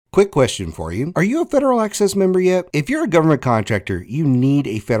Quick question for you. Are you a Federal Access member yet? If you're a government contractor, you need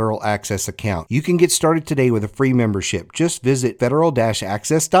a Federal Access account. You can get started today with a free membership. Just visit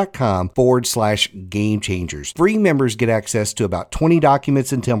federal-access.com/game changers. Free members get access to about 20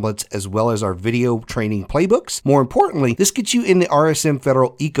 documents and templates, as well as our video training playbooks. More importantly, this gets you in the RSM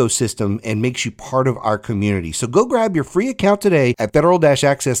Federal ecosystem and makes you part of our community. So go grab your free account today at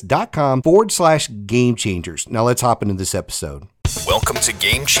federal-access.com/game changers. Now let's hop into this episode. Welcome to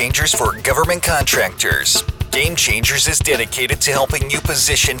Game Changers for Government Contractors. Game Changers is dedicated to helping you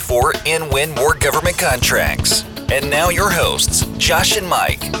position for and win more government contracts. And now your hosts, Josh and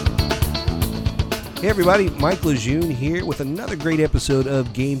Mike. Hey everybody, Mike Lejeune here with another great episode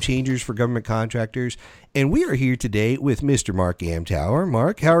of Game Changers for Government Contractors. And we are here today with Mr. Mark Amtower.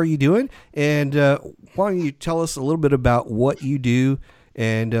 Mark, how are you doing? And why don't you tell us a little bit about what you do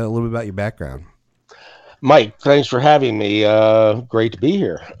and a little bit about your background? Mike, thanks for having me. Great to be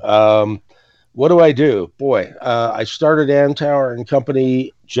here. What do I do? Boy, I started Amtower and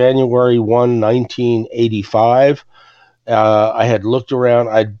Company January 1, 1985. I had looked around.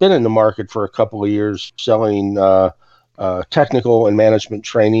 I'd been in the market for a couple of years selling technical and management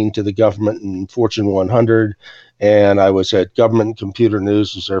training to the government and Fortune 100. And I was at Government Computer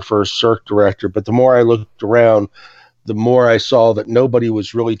News as their first CERC director. But the more I looked around, the more I saw that nobody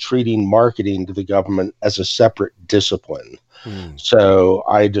was really treating marketing to the government as a separate discipline. So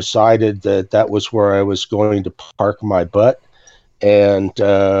I decided that was where I was going to park my butt. And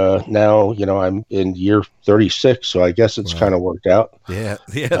now, I'm in year 36, so I guess it's kind of worked out. Yeah,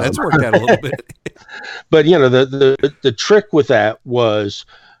 that's worked out a little bit. But, the trick with that was,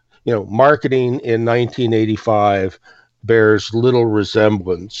 marketing in 1985 bears little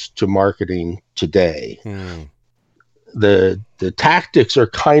resemblance to marketing today. The tactics are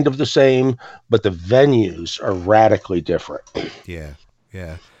kind of the same, but the venues are radically different. Yeah.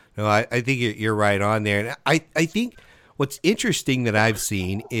 No, I think you're right on there. And I think what's interesting that I've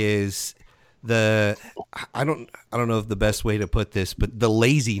seen is I don't know if the best way to put this, but the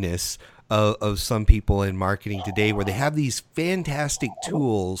laziness of some people in marketing today, where they have these fantastic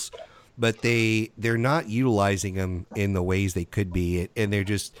tools, but they're not utilizing them in the ways they could be, and they're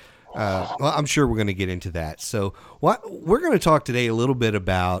just well, I'm sure we're going to get into that. So we're going to talk today a little bit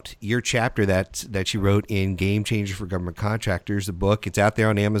about your chapter that you wrote in Game Changers for Government Contractors, the book. It's out there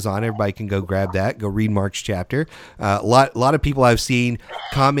on Amazon. Everybody can go grab that. Go read Mark's chapter. A lot of people I've seen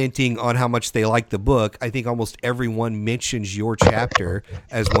commenting on how much they like the book. I think almost everyone mentions your chapter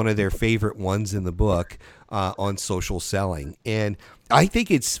as one of their favorite ones in the book on social selling. And I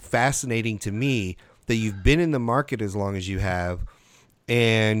think it's fascinating to me that you've been in the market as long as you have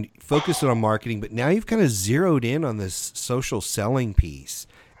and focused on marketing, but now you've kind of zeroed in on this social selling piece.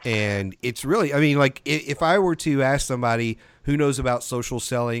 And it's really, if I were to ask somebody who knows about social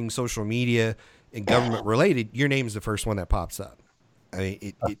selling, social media, and government related, your name is the first one that pops up.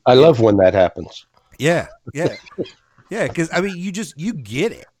 I love when that happens. Yeah. Because you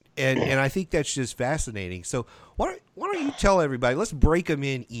get it. And I think that's just fascinating. So why don't you tell everybody, let's break them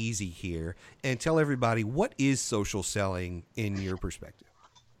in easy here and tell everybody, what is social selling in your perspective?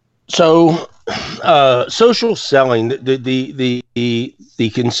 So social selling, the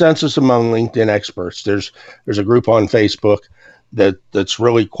consensus among LinkedIn experts, there's a group on Facebook that's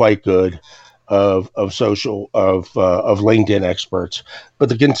really quite good of LinkedIn experts, but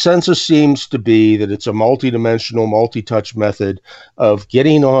the consensus seems to be that it's a multidimensional, multi-touch method of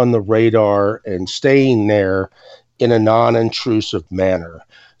getting on the radar and staying there in a non-intrusive manner.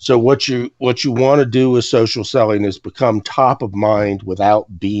 So what you want to do with social selling is become top of mind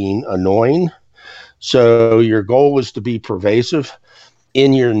without being annoying. So your goal is to be pervasive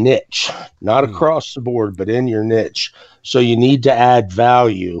in your niche, not across the board, but in your niche. So you need to add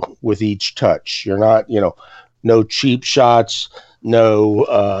value with each touch. You're not, no cheap shots,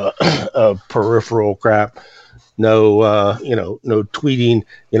 no peripheral crap, no tweeting.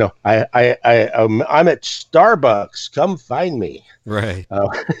 I'm at Starbucks. Come find me. Right.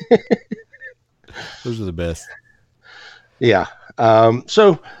 Those are the best. Yeah.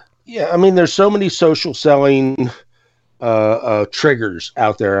 There's so many social selling triggers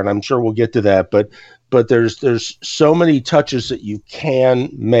out there, and I'm sure we'll get to that, but there's so many touches that you can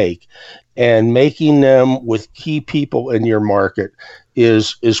make, and making them with key people in your market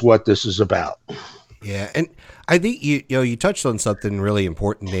is what this is about. Yeah. And I think you touched on something really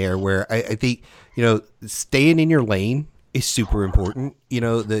important there, where I think, staying in your lane is super important.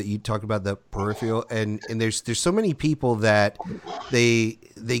 You talk about the peripheral, and there's so many people that they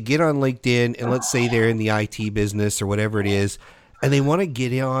get on LinkedIn, and let's say they're in the IT business or whatever it is, And they want to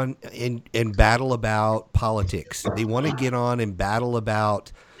get on and battle about politics. They want to get on and battle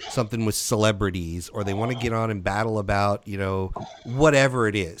about something with celebrities, or they want to get on and battle about, whatever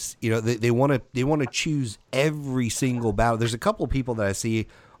it is. They want to choose every single battle. There's a couple of people that I see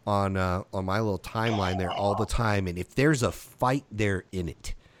on my little timeline there all the time, and if there's a fight, they're in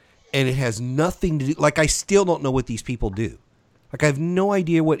it. And it has nothing to do, like, I still don't know what these people do. Like, I have no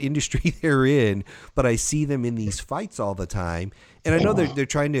idea what industry they're in, but I see them in these fights all the time. And I know they're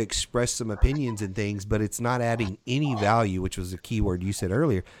trying to express some opinions and things, but it's not adding any value, which was a key word you said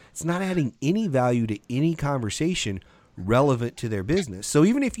earlier. It's not adding any value to any conversation relevant to their business. So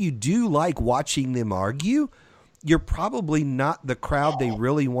even if you do like watching them argue, you're probably not the crowd they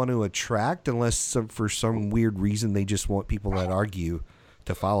really want to attract, unless for some weird reason they just want people that argue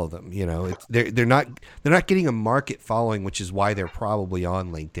to follow them. They're not getting a market following, which is why they're probably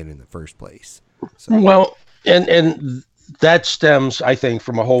on LinkedIn in the first place. So. Well, and that stems, I think,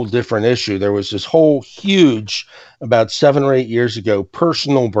 from a whole different issue. There was this whole huge, about 7 or 8 years ago,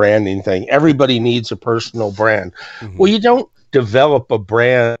 personal branding thing. Everybody needs a personal brand. Mm-hmm. Well, you don't develop a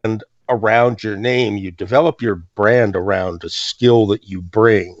brand around your name. You develop your brand around a skill that you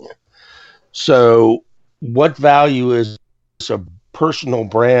bring. So what value is a personal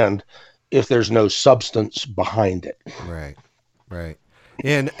brand if there's no substance behind it? Right.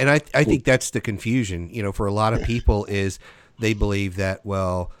 And I think that's the confusion, for a lot of people, is they believe that,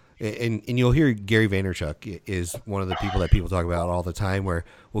 well, and you'll hear Gary Vaynerchuk is one of the people that people talk about all the time, where,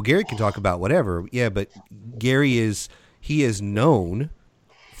 well, Gary can talk about whatever. Yeah, but Gary is known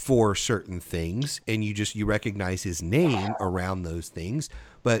for certain things, and you recognize his name around those things.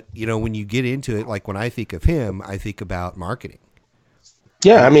 But, when you get into it, like when I think of him, I think about marketing.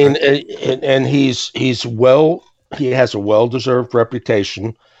 Yeah, I mean, and he has a well-deserved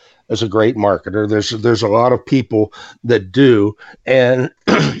reputation as a great marketer. There's a lot of people that do, and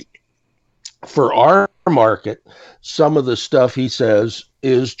for our market, some of the stuff he says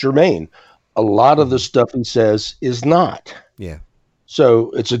is germane. A lot of the stuff he says is not. Yeah. So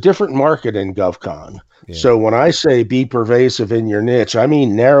it's a different market in GovCon. Yeah. So when I say be pervasive in your niche, I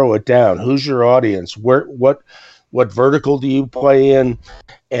mean narrow it down. Who's your audience? What vertical do you play in,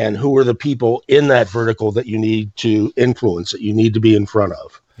 and who are the people in that vertical that you need to influence, that you need to be in front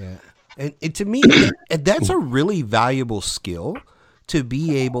of? Yeah. And to me, that's a really valuable skill, to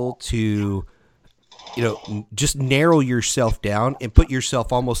be able to, just narrow yourself down and put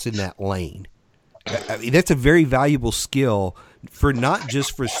yourself almost in that lane. I mean, that's a very valuable skill for not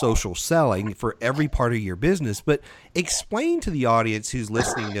just for social selling, for every part of your business, but explain to the audience who's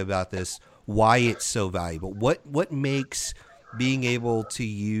listening about this why it's so valuable. What makes being able to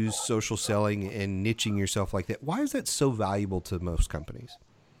use social selling and niching yourself like that, why is that so valuable to most companies?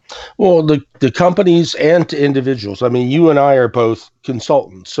 Well, the companies and to individuals. I mean, you and I are both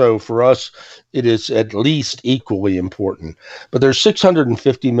consultants, so for us, it is at least equally important. But there's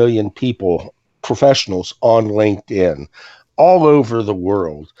 650 million people, professionals, on LinkedIn all over the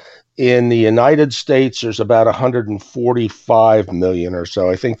world. In the United States, there's about 145 million or so.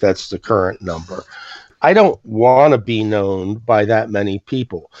 I think that's the current number. I don't want to be known by that many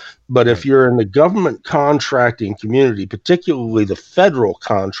people. But if you're in the government contracting community, particularly the federal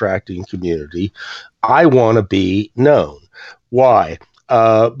contracting community, I want to be known. Why?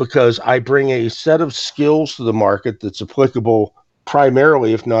 Because I bring a set of skills to the market that's applicable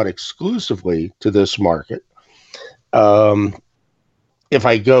primarily, if not exclusively, to this market. If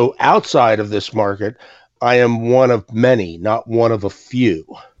I go outside of this market, I am one of many, not one of a few.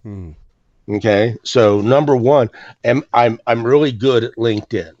 Okay, so number one, I'm really good at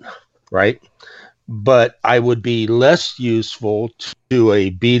LinkedIn, right? But I would be less useful to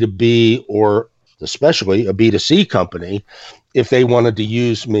a B2B or especially a B2C company if they wanted to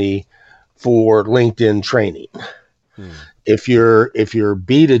use me for LinkedIn training. If you're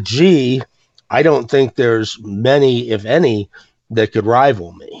B2G, I don't think there's many, if any, that could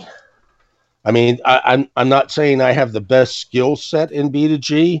rival me. I mean, I'm not saying I have the best skill set in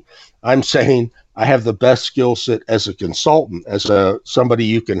B2G. I'm saying I have the best skill set as a consultant, as somebody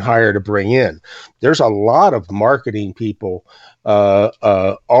you can hire to bring in. There's a lot of marketing people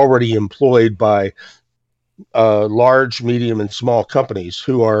already employed by large, medium, and small companies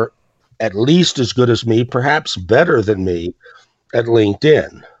who are at least as good as me, perhaps better than me at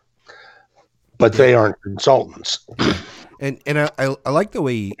LinkedIn, but they aren't consultants. And I like the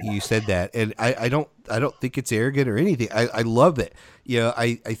way you said that, and I don't think it's arrogant or anything. I love it.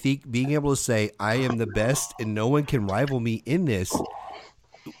 I think being able to say I am the best and no one can rival me in this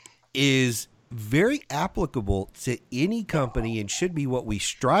is very applicable to any company, and should be what we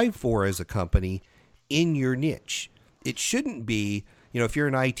strive for as a company in your niche. it shouldn't be, if you're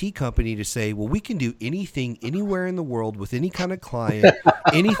an IT company, to say, well, we can do anything anywhere in the world with any kind of client,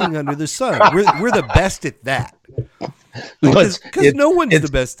 anything under the sun. We're the best at that. Because no one's the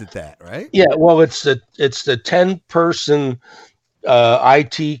best at that, right? Yeah, well, it's the 10-person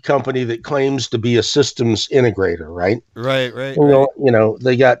IT company that claims to be a systems integrator, right? Right.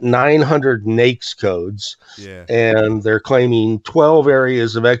 They got 900 NAICS codes, yeah, and they're claiming 12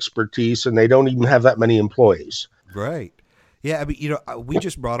 areas of expertise, and they don't even have that many employees. Right. Yeah, I mean, we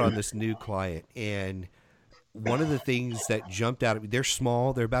just brought on this new client, and one of the things that jumped out at me, they're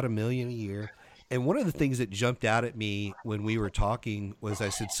small, they're about $1 million a year. And one of the things that jumped out at me when we were talking was, I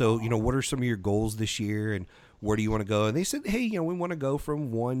said, so, what are some of your goals this year, and where do you want to go? And they said, hey, we want to go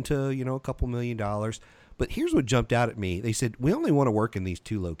from $1 to, a couple $1 million. But here's what jumped out at me. They said, we only want to work in these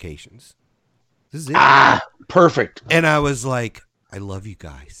 2 locations. This is it. Perfect. And I was like, I love you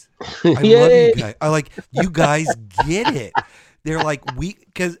guys. I love you guys. You guys get it. They're like, we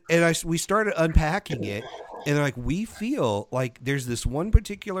started unpacking it. And they're like, we feel like there's this one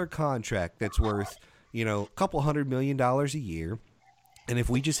particular contract that's worth, a couple $100 million a year. And if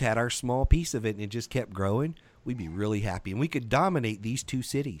we just had our small piece of it and it just kept growing, we'd be really happy. And we could dominate these 2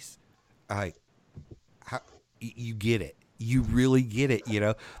 cities. You get it. You really get it,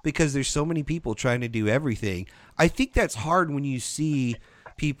 because there's so many people trying to do everything. I think that's hard when you see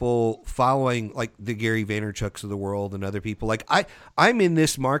people following like the Gary Vaynerchuks of the world and other people. Like I'm in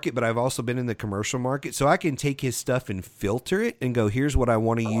this market, but I've also been in the commercial market, so I can take his stuff and filter it and go, here's what I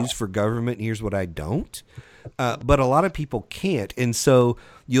want to use for government, and here's what I don't. But a lot of people can't, and so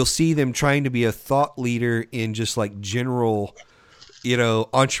you'll see them trying to be a thought leader in just like general,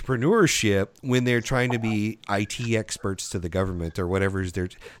 entrepreneurship when they're trying to be IT experts to the government or whatever is their,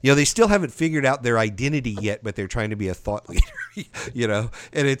 they still haven't figured out their identity yet, but they're trying to be a thought leader,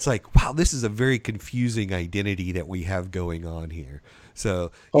 and it's like, wow, this is a very confusing identity that we have going on here.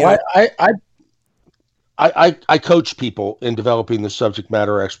 So, I coach people in developing the subject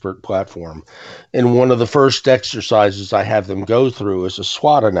matter expert platform. And one of the first exercises I have them go through is a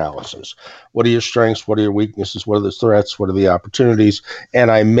SWOT analysis. What are your strengths? What are your weaknesses? What are the threats? What are the opportunities?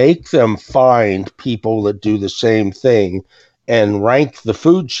 And I make them find people that do the same thing and rank the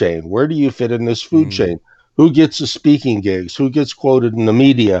food chain. Where do you fit in this food chain? Who gets the speaking gigs? Who gets quoted in the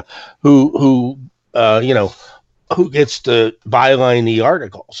media? Who gets to byline the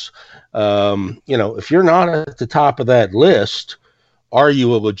articles? If you're not at the top of that list, are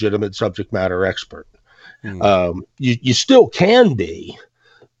you a legitimate subject matter expert? You still can be,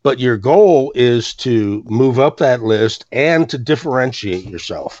 but your goal is to move up that list and to differentiate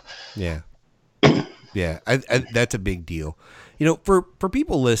yourself. Yeah. Yeah. That's a big deal. For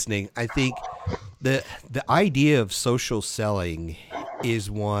people listening, I think the idea of social selling is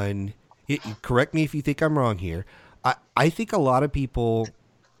one, correct me if you think I'm wrong here. I think a lot of people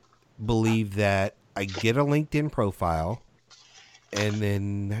believe that I get a LinkedIn profile and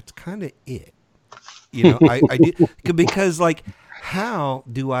then that's kind of it. I do, because like, how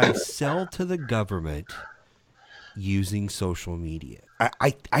do I sell to the government using social media?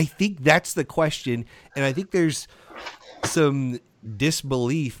 I think that's the question. And I think there's some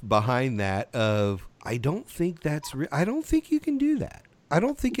disbelief behind that of, I don't think that's real. I don't think you can do that. I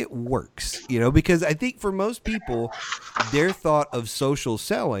don't think it works, because I think for most people, their thought of social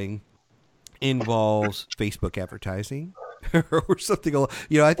selling involves Facebook advertising or something.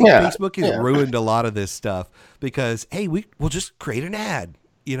 I think Facebook has ruined a lot of this stuff because, hey, we'll just create an ad,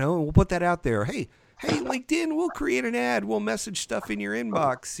 and we'll put that out there. Hey, LinkedIn, we'll create an ad. We'll message stuff in your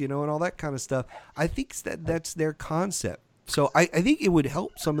inbox, and all that kind of stuff. I think that's their concept. So I think it would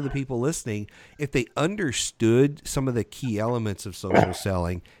help some of the people listening if they understood some of the key elements of social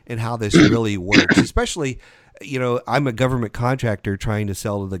selling and how this really works, especially, I'm a government contractor trying to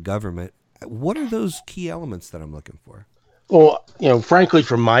sell to the government. What are those key elements that I'm looking for? Well, frankly,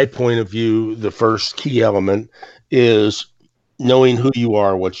 from my point of view, the first key element is knowing who you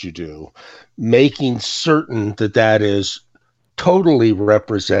are, what you do, making certain that is totally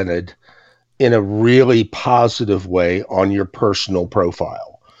represented in a really positive way on your personal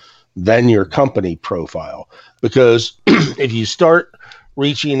profile, then your company profile. Because if you start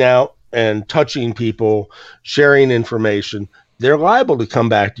reaching out and touching people, sharing information, they're liable to come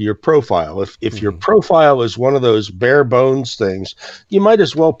back to your profile. If your profile is one of those bare bones things, you might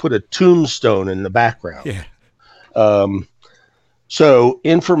as well put a tombstone in the background. Yeah. So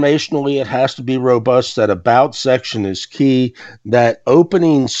informationally, it has to be robust. That about section is key. That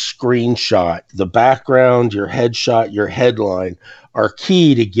opening screenshot, the background, your headshot, your headline are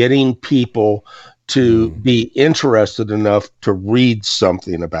key to getting people to be interested enough to read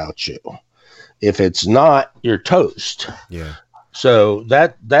something about you. If it's not, you're toast. Yeah. So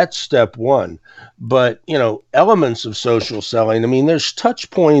that's step one. But, elements of social selling, I mean, there's touch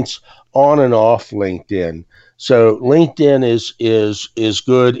points on and off LinkedIn. So LinkedIn is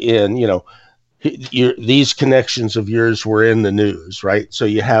good in, these connections of yours were in the news, right? So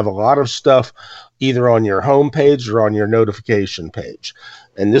you have a lot of stuff either on your homepage or on your notification page.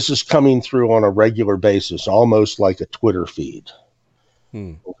 And this is coming through on a regular basis, almost like a Twitter feed.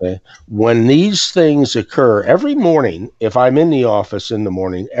 Okay. When these things occur every morning, if I'm in the office in the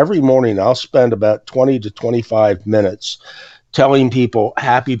morning, every morning I'll spend about 20 to 25 minutes telling people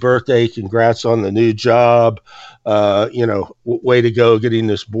happy birthday, congrats on the new job, way to go getting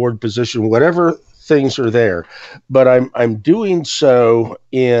this board position, whatever things are there. But I'm doing so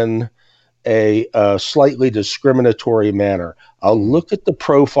in a slightly discriminatory manner. I'll look at the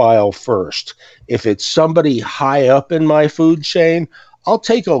profile first. If it's somebody high up in my food chain, I'll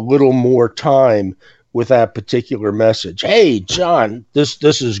take a little more time with that particular message. Hey, John, this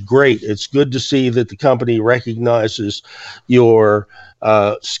is great. It's good to see that the company recognizes your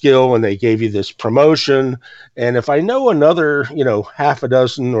skill and they gave you this promotion. And if I know another, half a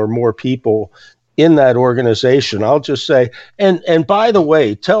dozen or more people in that organization, I'll just say, and by the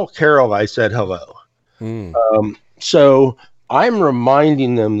way, tell Carol I said hello. So I'm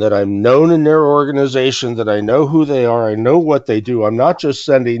reminding them that I'm known in their organization, that I know who they are, I know what they do. I'm not just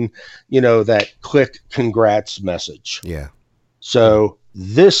sending, that click congrats message. Yeah. So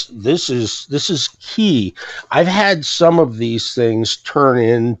this is key. I've had some of these things turn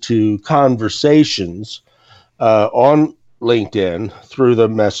into conversations on LinkedIn through the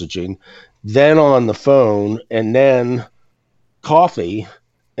messaging, then on the phone, and then coffee,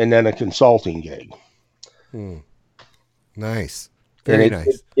 and then a consulting gig. Nice. Very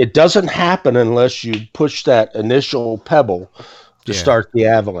nice. It doesn't happen unless you push that initial pebble to start the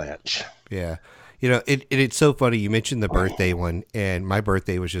avalanche. Yeah. It's so funny. You mentioned the birthday one, and my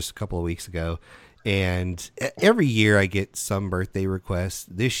birthday was just a couple of weeks ago. And every year I get some birthday requests.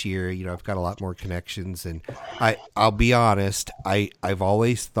 This year, I've got a lot more connections, and I'll be honest, I've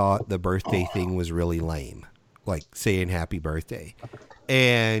always thought the birthday thing was really lame, like saying happy birthday.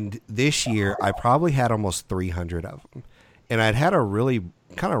 And this year I probably had almost 300 of them. And I'd had a really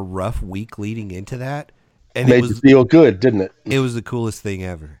kind of rough week leading into that. And it made you feel good, didn't it? It was the coolest thing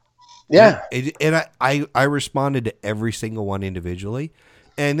ever. Yeah. And I responded to every single one individually.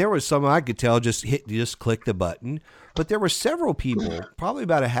 And there was some I could tell just click the button. But there were several people, probably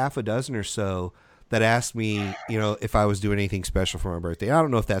about a half a dozen or so, that asked me, if I was doing anything special for my birthday. I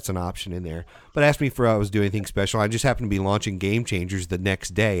don't know if that's an option in there, but asked me if I was doing anything special. I just happened to be launching Game Changers the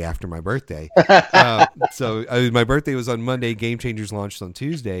next day after my birthday. So my birthday was on Monday. Game Changers launched on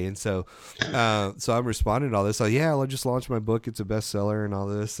Tuesday. And so I'm responding to all this. So yeah, I'll just launch my book. It's a bestseller and all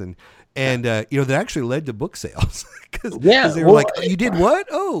this. And that actually led to book sales. Because they were like, you did what?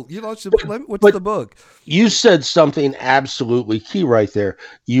 Oh, you launched the book. What's the book? You said something absolutely key right there.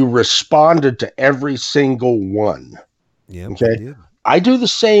 You responded to every single one. Yeah. Okay. I do the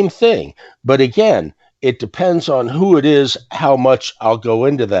same thing. But again, it depends on who it is, how much I'll go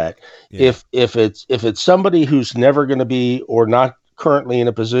into that. Yeah. If it's somebody who's never going to be or not currently in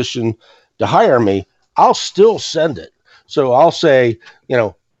a position to hire me, I'll still send it. So I'll say,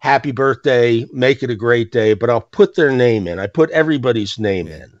 happy birthday, make it a great day, but I'll put their name in. I put everybody's name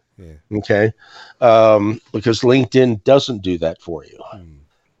in. Yeah. Okay. Because LinkedIn doesn't do that for you.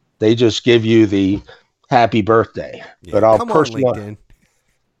 They just give you the happy birthday, but I'll personally.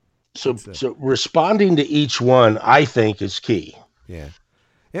 So responding to each one, I think, is key. Yeah.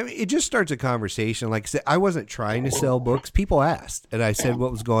 I mean, it just starts a conversation. Like I said, I wasn't trying to sell books. People asked, and I said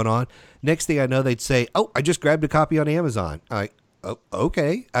what was going on. Next thing I know, they'd say, "Oh, I just grabbed a copy on Amazon." Oh,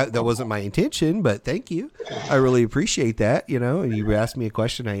 okay. That wasn't my intention, but thank you. I really appreciate that, and you asked me a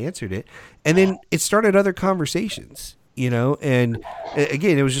question, I answered it. And then it started other conversations, and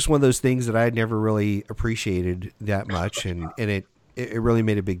again, it was just one of those things that I had never really appreciated that much. And it really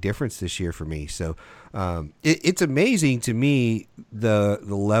made a big difference this year for me. So it's amazing to me, the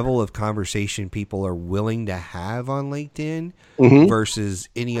level of conversation people are willing to have on LinkedIn versus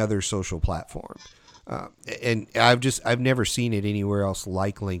any other social platform. And I've never seen it anywhere else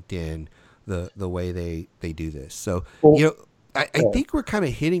like LinkedIn, the way they do this. So, I think we're kind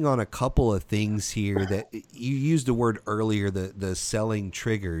of hitting on a couple of things here that you used the word earlier, the selling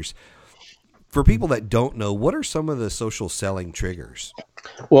triggers. For people that don't know, what are some of the social selling triggers?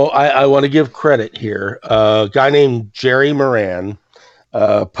 Well, I want to give credit here. A guy named Jerry Moran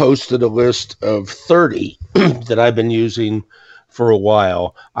posted a list of 30 that I've been using for a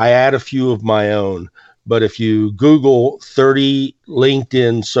while. I add a few of my own. but if you Google 30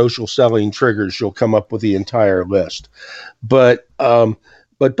 LinkedIn social selling triggers, you'll come up with the entire list. But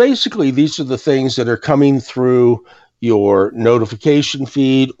basically, these are the things that are coming through your notification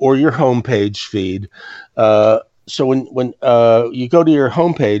feed or your homepage feed. So when you go to your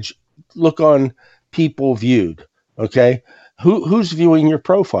homepage, look on people viewed. Okay, who's viewing your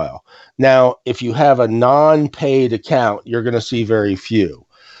profile? Now, if you have a non-paid account, you're going to see very few,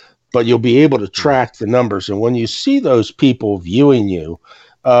 but you'll be able to track the numbers. And when you see those people viewing you,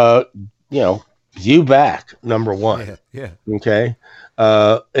 view back, number one. Yeah. Okay.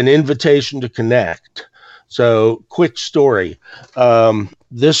 An invitation to connect. So, quick story.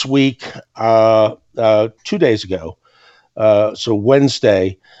 This week, 2 days ago, so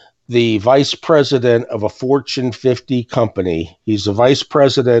Wednesday, the vice president of a Fortune 50 company, he's the vice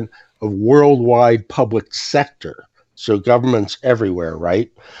president of worldwide public sector. So governments everywhere, right?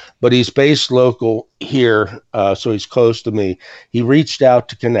 But he's based local here, so he's close to me. He reached out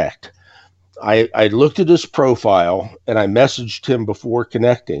to connect. I looked at his profile and I messaged him before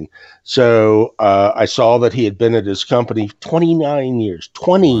connecting. So I saw that he had been at his company 29 years.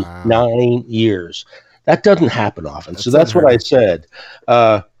 29 wow. years. That doesn't happen often. So that's what I said.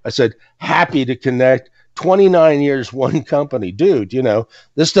 I said, happy to connect. 29 years, one company. Dude,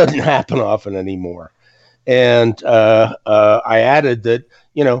 this doesn't happen often anymore. And I added that,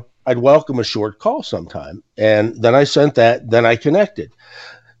 I'd welcome a short call sometime. And then I sent that. Then I connected.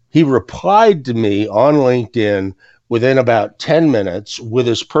 He replied to me on LinkedIn within about 10 minutes with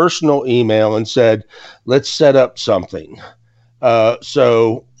his personal email and said, let's set up something.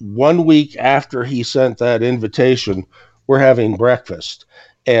 So 1 week after he sent that invitation, we're having breakfast.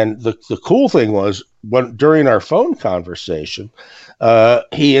 And the cool thing was, during our phone conversation,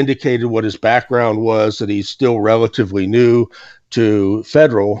 he indicated what his background was, that he's still relatively new to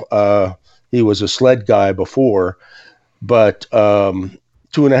federal. He was a SLED guy before, but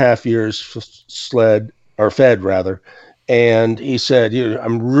 2.5 years SLED, or Fed rather. And he said,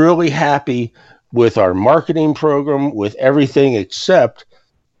 I'm really happy with our marketing program, with everything except,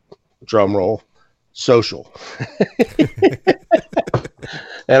 drum roll, social.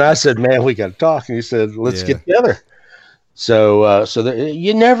 And I said, man, we got to talk. And he said, let's get together. So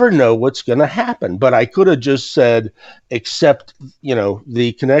you never know what's going to happen. But I could have just said, accept,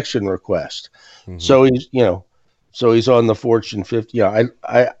 the connection request. Mm-hmm. So he's on the Fortune 50. Yeah,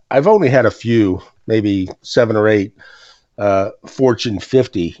 I've only had a few, maybe 7 or 8 Fortune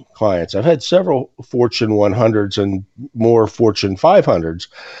 50 clients. I've had several Fortune 100s and more Fortune 500s.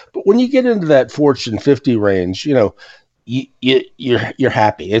 But when you get into that Fortune 50 range, you're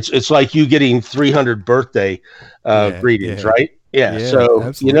happy. It's like you getting 300 birthday greetings, right? Yeah. So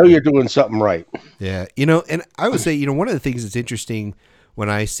absolutely. You're doing something right. Yeah. And I would say, one of the things that's interesting when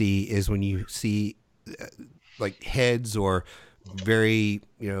I see is when you see like heads or very,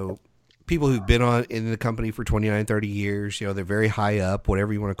 people who've been in the company for 29, 30 years, they're very high up,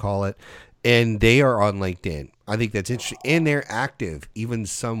 whatever you want to call it, and they are on LinkedIn. I think that's interesting. And they're active, even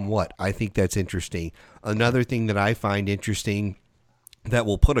somewhat. I think that's interesting. Another thing that I find interesting that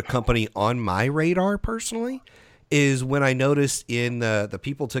will put a company on my radar personally is when I notice in the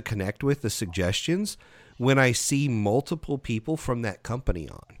people to connect with, the suggestions, when I see multiple people from that company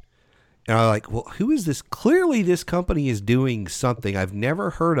on. And I'm like, well, who is this? Clearly this company is doing something. I've never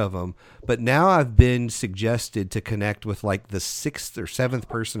heard of them, but now I've been suggested to connect with like the 6th or 7th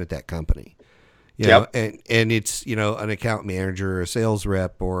person at that company. And it's, an account manager, or a sales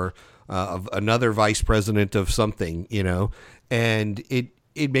rep, or another vice president of something, and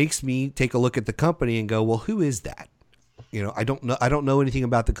it makes me take a look at the company and go, well, who is that? I don't know anything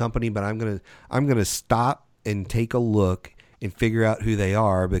about the company, but I'm going to stop and take a look and figure out who they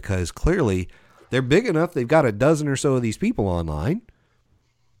are, because clearly they're big enough. They've got a dozen or so of these people online.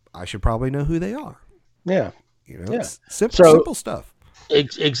 I should probably know who they are. Yeah. It's simple stuff.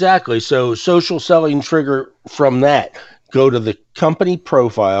 Exactly. So social selling trigger from that, go to the company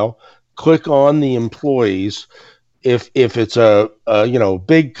profile, click on the employees. If it's a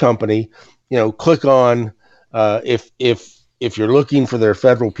big company, click on, if you're looking for their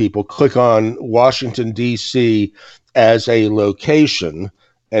federal people, click on Washington, D.C. as a location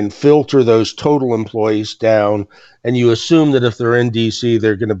and filter those total employees down. And you assume that if they're in D.C.,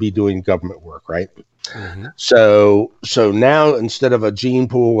 they're going to be doing government work, right? Mm-hmm. So now instead of a gene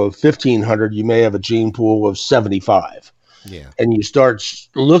pool of 1,500, you may have a gene pool of 75. Yeah. And you start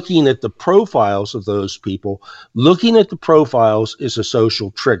looking at the profiles of those people. Looking at the profiles is a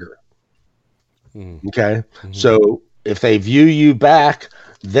social trigger. Mm-hmm. Okay. Mm-hmm. So if they view you back,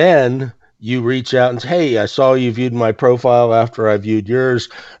 then you reach out and say, hey, I saw you viewed my profile after I viewed yours.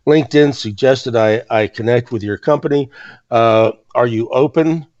 LinkedIn suggested I connect with your company. Are you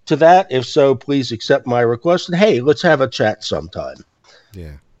open to that? If so, please accept my request. And hey, let's have a chat sometime.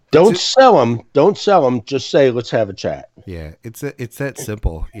 Yeah. Don't sell them. Don't sell them. Just say, let's have a chat. Yeah. It's that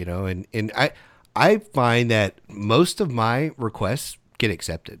simple, and I find that most of my requests get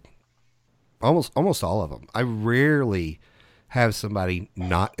accepted. Almost all of them. I rarely have somebody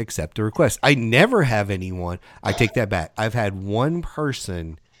not accept a request. I never have anyone. I take that back. I've had one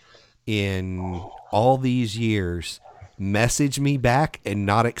person in all these years message me back and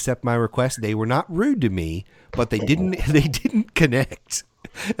not accept my request. They were not rude to me, but they didn't connect.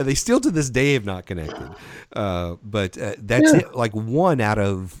 And they still to this day have not connected. But that's it. Like one out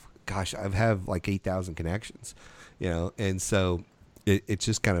of, gosh, I've have like 8,000 connections, and so it's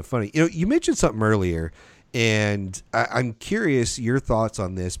just kind of funny. You mentioned something earlier, and I'm curious your thoughts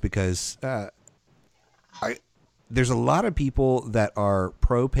on this because there's a lot of people that are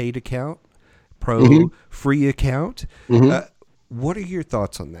pro paid account, pro free account. What are your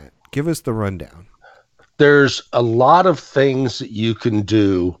thoughts on that? Give us the rundown. There's a lot of things that you can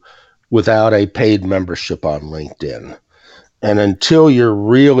do without a paid membership on LinkedIn. And until you're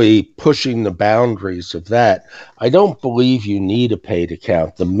really pushing the boundaries of that, I don't believe you need a paid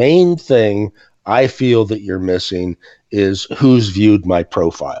account. The main thing I feel that you're missing is who's viewed my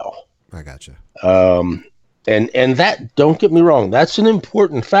profile. I gotcha. And that, don't get me wrong, that's an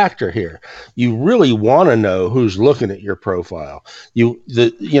important factor here. You really want to know who's looking at your profile.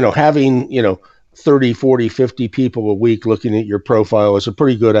 Having 30, 40, 50 people a week looking at your profile is a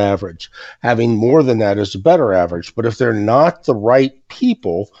pretty good average. Having more than that is a better average. But if they're not the right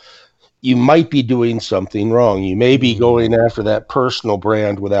people, you might be doing something wrong. You may be going after that personal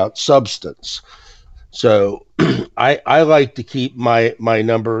brand without substance. So I like to keep my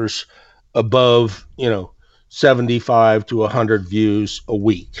numbers above, 75 to 100 views a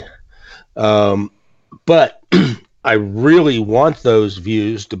week. But I really want those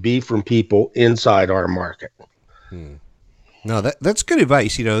views to be from people inside our market. No, that's good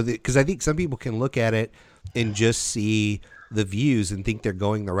advice, because I think some people can look at it and just see the views and think they're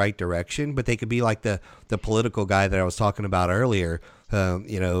going the right direction, but they could be like the political guy that I was talking about earlier,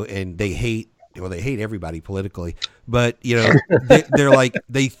 and they hate everybody politically, but they're like,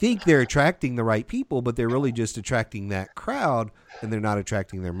 they think they're attracting the right people, but they're really just attracting that crowd and they're not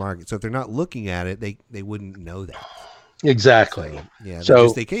attracting their market. So if they're not looking at it, they wouldn't know that. Exactly. So they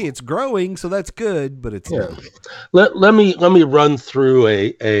just think, hey, it's growing, so that's good, but it's not. Let me run through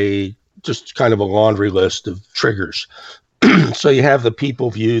a just kind of a laundry list of triggers. So you have the people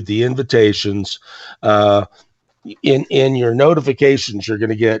viewed, the invitations, in your notifications, you're going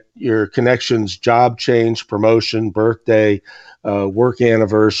to get your connections, job change, promotion, birthday, work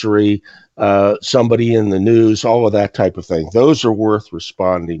anniversary, somebody in the news, all of that type of thing. Those are worth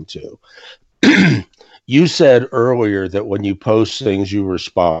responding to. You said earlier that when you post things, you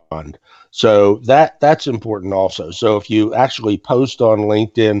respond. So that's important also. So if you actually post on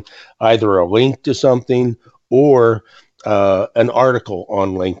LinkedIn, either a link to something or an article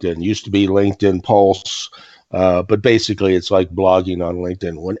on LinkedIn, used to be LinkedIn Pulse, but basically it's like blogging on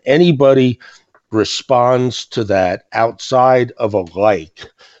LinkedIn. When anybody responds to that outside of a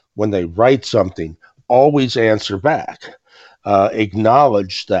like, when they write something, always answer back,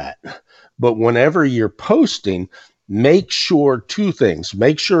 acknowledge that. But whenever you're posting, make sure two things.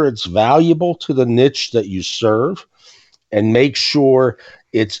 Make sure it's valuable to the niche that you serve, and make sure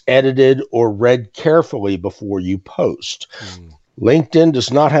it's edited or read carefully before you post. LinkedIn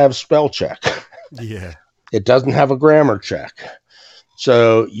does not have spell check. Yeah. It doesn't have a grammar check.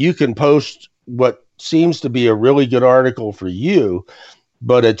 So you can post what seems to be a really good article for you,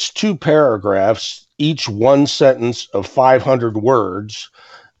 but it's 2 paragraphs, each one sentence of 500 words,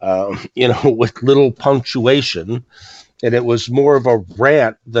 with little punctuation. And it was more of a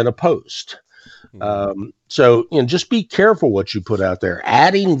rant than a post. So just be careful what you put out there.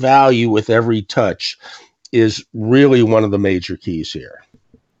 Adding value with every touch is really one of the major keys here.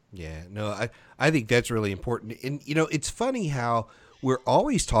 Yeah, no, I think that's really important. And, it's funny how we're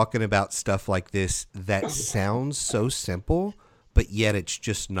always talking about stuff like this that sounds so simple, but yet it's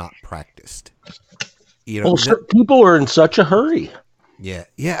just not practiced. People are in such a hurry. Yeah.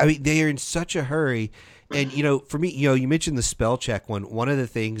 I mean, they are in such a hurry. And, for me, you mentioned the spell check one. One of the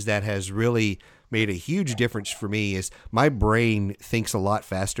things that has really made a huge difference for me is my brain thinks a lot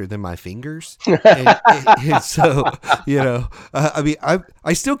faster than my fingers. And so, I mean,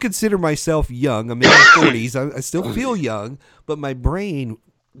 I still consider myself young. I'm in my 40s. I still feel young, but my brain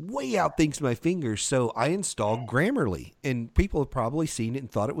way outthinks my fingers. So I installed Grammarly, and people have probably seen it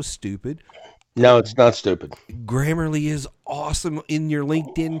and thought it was stupid. No, it's not stupid. Grammarly is awesome. In your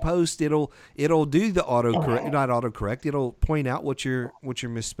LinkedIn post, it'll do the not autocorrect. It'll point out what you're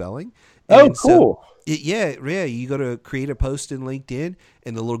misspelling. And cool. Yeah. You go to create a post in LinkedIn,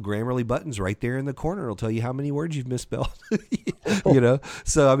 and the little Grammarly button's right there in the corner. It'll tell you how many words you've misspelled.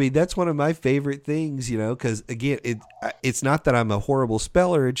 So I mean, that's one of my favorite things. Because again, it's not that I'm a horrible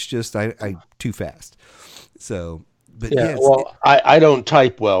speller. It's just I too fast. So. But yeah, well, I don't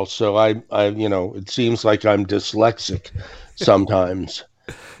type well, so I it seems like I'm dyslexic sometimes.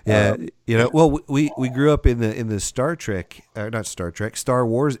 Yeah, well, we grew up in the Star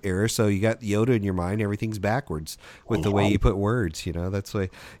Wars era, so you got Yoda in your mind. Everything's backwards with the way you put words. That's the way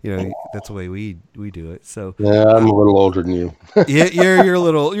that's the way we do it. So yeah, I'm a little older than you. Yeah, you're a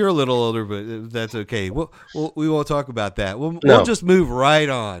little older, but that's okay. We won't talk about that. We'll just move right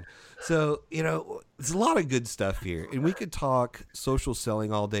on. So, there's a lot of good stuff here, and we could talk social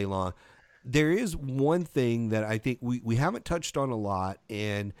selling all day long. There is one thing that I think we haven't touched on a lot,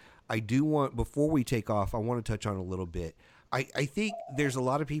 and I do want, before we take off, I want to touch on a little bit. I think there's a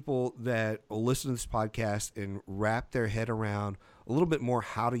lot of people that will listen to this podcast and wrap their head around a little bit more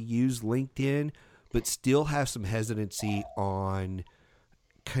how to use LinkedIn, but still have some hesitancy on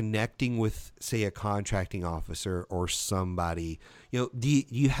connecting with, say, a contracting officer or somebody. Do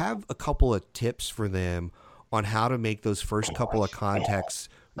you have a couple of tips for them on how to make those first couple of contacts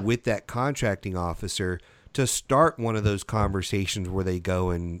with that contracting officer to start one of those conversations where they go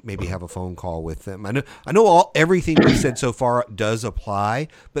and maybe have a phone call with them? I know everything we've said so far does apply,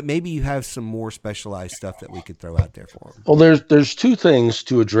 but maybe you have some more specialized stuff that we could throw out there for them. Well, there's two things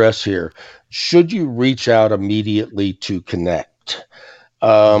to address here. Should you reach out immediately to connect?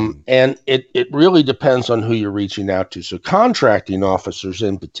 And it really depends on who you're reaching out to. So contracting officers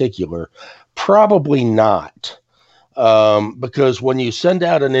in particular, probably not. Because when you send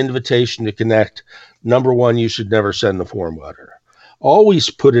out an invitation to connect, number one, you should never send the form letter.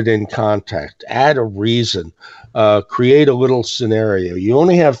 Always put it in contact, add a reason, create a little scenario. You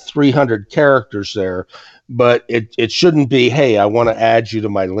only have 300 characters there, but it shouldn't be, hey, I want to add you to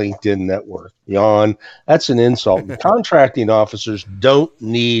my LinkedIn network. Yawn. That's an insult. Contracting officers don't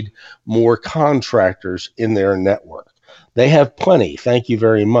need more contractors in their network. They have plenty. Thank you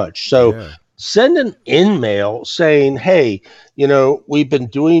very much. So send an email saying, hey, we've been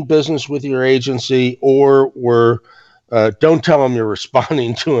doing business with your agency, or don't tell them you're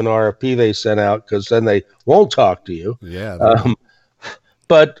responding to an RFP they sent out, because then they won't talk to you. Yeah.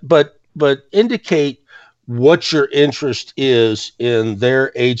 But indicate what your interest is in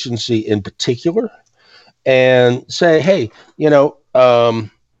their agency in particular, and say, hey, I'd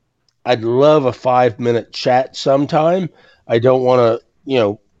love a 5-minute chat sometime. I don't want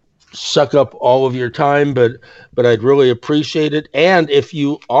to, suck up all of your time, but I'd really appreciate it. And if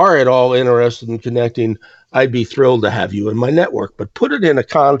you are at all interested in connecting, I'd be thrilled to have you in my network. But put it in a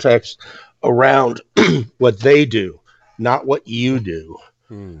context around what they do, not what you do.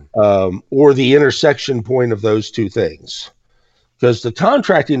 Or the intersection point of those two things. Because the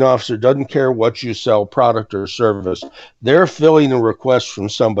contracting officer doesn't care what you sell, product or service. They're filling a request from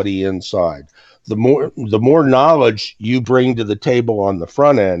somebody inside. The more knowledge you bring to the table on the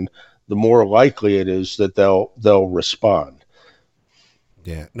front end, the more likely it is that they'll respond.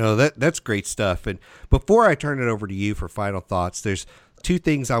 Yeah, no, that's great stuff. And before I turn it over to you for final thoughts, there's two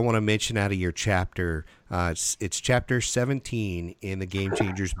things I want to mention out of your chapter. It's chapter 17 in the Game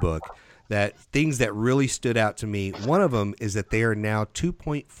Changers book. That things that really stood out to me. One of them is that there are now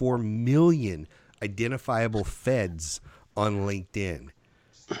 2.4 million identifiable feds on LinkedIn.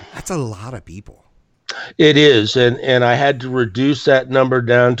 That's a lot of people. It is, and I had to reduce that number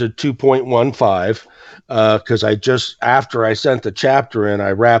down to 2.15 because after I sent the chapter in,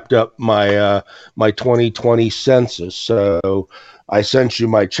 I wrapped up my 2020 census. So I sent you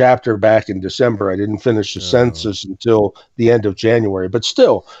my chapter back in December. I didn't finish the census until the end of January, but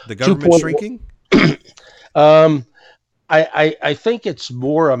still, the government shrinking. I think it's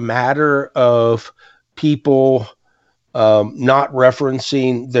more a matter of people not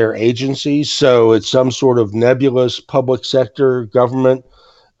referencing their agencies. So it's some sort of nebulous public sector government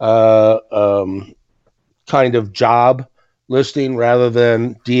kind of job listing rather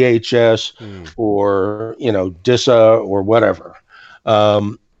than DHS or, DISA or whatever.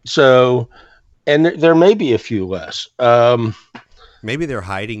 So, and there may be a few less. Maybe they're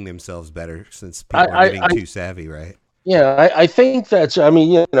hiding themselves better since people are getting too savvy, right? Yeah, I think that's, I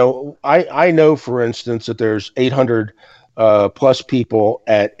know, for instance, that there's 800 plus people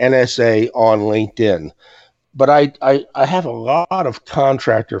at NSA on LinkedIn. but I have a lot of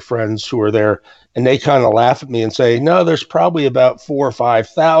contractor friends who are there, and they kind of laugh at me and say, no, there's probably about 4,000 or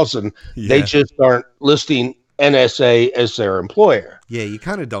 5,000. Yeah. They just aren't listing NSA as their employer. Yeah, you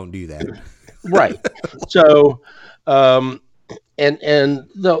kind of don't do that. Right. So, and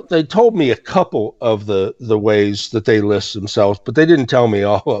they told me a couple of the ways that they list themselves, but they didn't tell me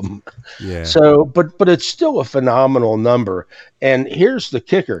all of them. Yeah. So, but it's still a phenomenal number. And here's the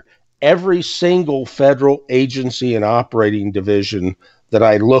kicker. Every single federal agency and operating division that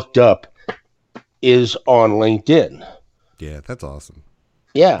I looked up is on LinkedIn. Yeah, that's awesome.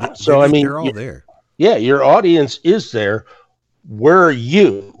 Yeah. So, I mean, they're all there. Yeah, your audience is there. Where are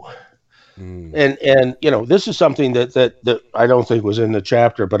you? And this is something that I don't think was in the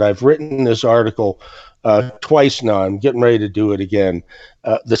chapter, but I've written this article twice now. I'm getting ready to do it again.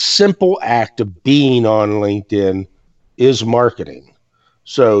 The simple act of being on LinkedIn is marketing.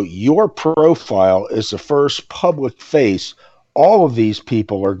 So your profile is the first public face all of these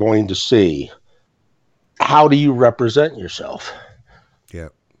people are going to see. How do you represent yourself? Yeah.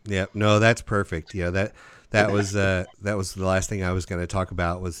 No, that's perfect. Yeah, that was the last thing I was going to talk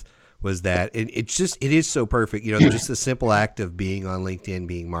about was that it is so perfect. Just the simple act of being on LinkedIn,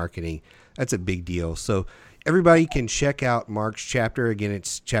 being marketing, that's a big deal. So everybody can check out Mark's chapter. Again,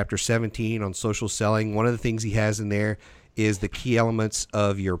 it's chapter 17 on social selling. One of the things he has in there is the key elements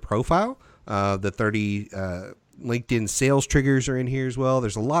of your profile. The 30 LinkedIn sales triggers are in here as well.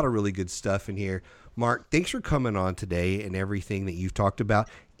 There's a lot of really good stuff in here. Mark, thanks for coming on today and everything that you've talked about.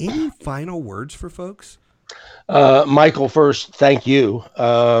 Any final words for folks? Michael, first, thank you.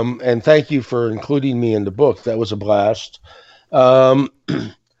 And thank you for including me in the book. That was a blast.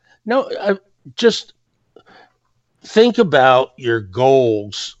 Just think about your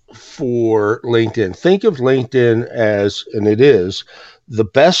goals for LinkedIn. Think of LinkedIn as, and it is, the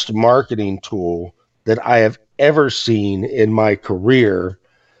best marketing tool that I have ever seen in my career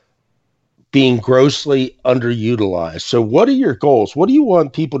being grossly underutilized. So what are your goals? What do you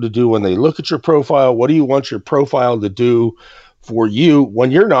want people to do when they look at your profile? What do you want your profile to do for you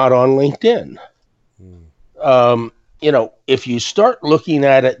when you're not on LinkedIn? If you start looking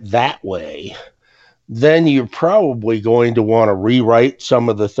at it that way, then you're probably going to want to rewrite some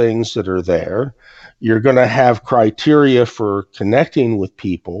of the things that are there. You're going to have criteria for connecting with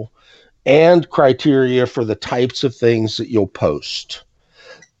people and criteria for the types of things that you'll post.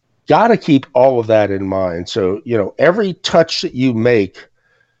 Got to keep all of that in mind. So, every touch that you make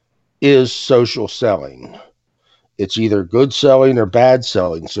is social selling. It's either good selling or bad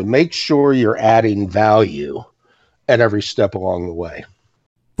selling. So make sure you're adding value at every step along the way.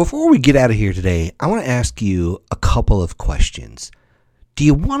 Before we get out of here today, I want to ask you a couple of questions. Do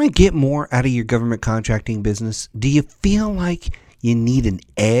you want to get more out of your government contracting business? Do you feel like you need an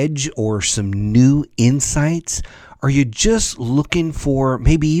edge or some new insights? Are you just looking for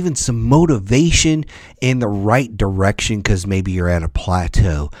maybe even some motivation in the right direction because maybe you're at a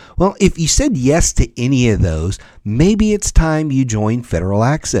plateau? Well, if you said yes to any of those, maybe it's time you join Federal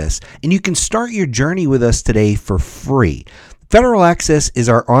Access. And you can start your journey with us today for free. Federal Access is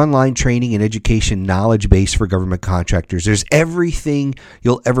our online training and education knowledge base for government contractors. There's everything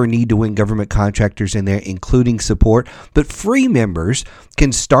you'll ever need to win government contractors in there, including support. But free members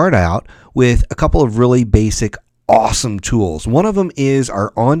can start out with a couple of really basic awesome tools. One of them is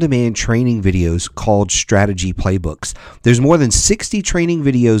our on-demand training videos called Strategy Playbooks. There's more than 60 training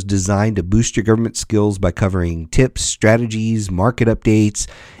videos designed to boost your government skills by covering tips, strategies, market updates,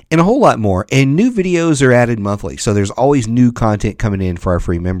 and a whole lot more. And new videos are added monthly, so there's always new content coming in for our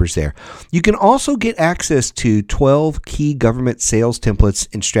free members there. You can also get access to 12 key government sales templates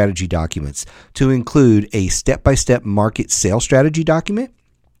and strategy documents to include a step-by-step market sales strategy document,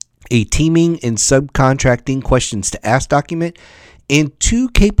 a teaming and subcontracting questions to ask document, and 2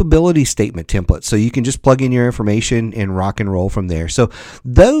 capability statement templates. So you can just plug in your information and rock and roll from there. So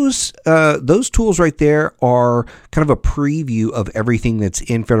those tools right there are kind of a preview of everything that's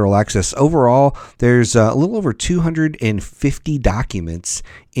in Federal Access. Overall, there's a little over 250 documents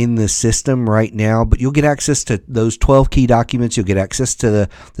in the system right now, but you'll get access to those 12 key documents. You'll get access to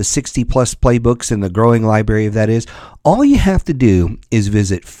the 60 plus playbooks and the growing library of that is. All you have to do is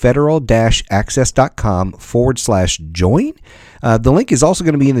visit federal-access.com/join. The link is also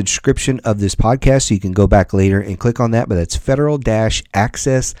going to be in the description of this podcast, so you can go back later and click on that, but that's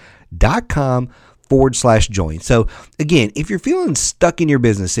federal-access.com/join. So again, if you're feeling stuck in your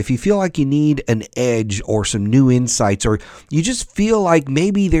business, if you feel like you need an edge or some new insights, or you just feel like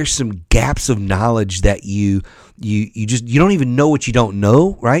maybe there's some gaps of knowledge that you don't even know what you don't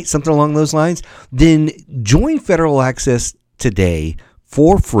know, right? Something along those lines, then join Federal Access today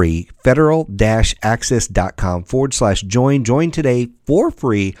for free. federal-access.com/join. Join today for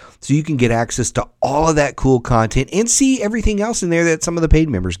free so you can get access to all of that cool content and see everything else in there that some of the paid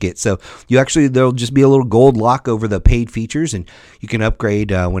members get. So there'll just be a little gold lock over the paid features, and you can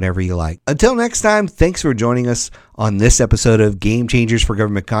upgrade whenever you like. Until next time, thanks for joining us on this episode of Game Changers for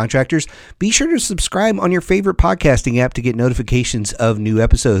Government Contractors. Be sure to subscribe on your favorite podcasting app to get notifications of new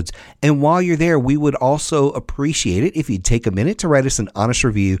episodes. And while you're there, we would also appreciate it if you'd take a minute to write us an honest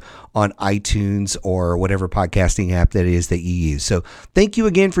review on iTunes or whatever podcasting app that is that you use. So thank you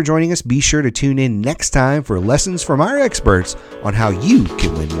again for joining us. Be sure to tune in next time for lessons from our experts on how you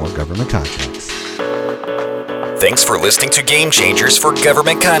can win more government contracts. Thanks for listening to Game Changers for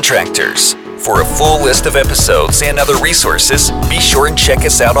Government Contractors. For a full list of episodes and other resources, be sure and check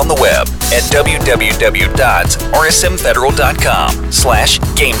us out on the web at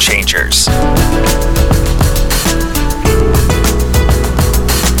www.rsmfederal.com/gamechangers.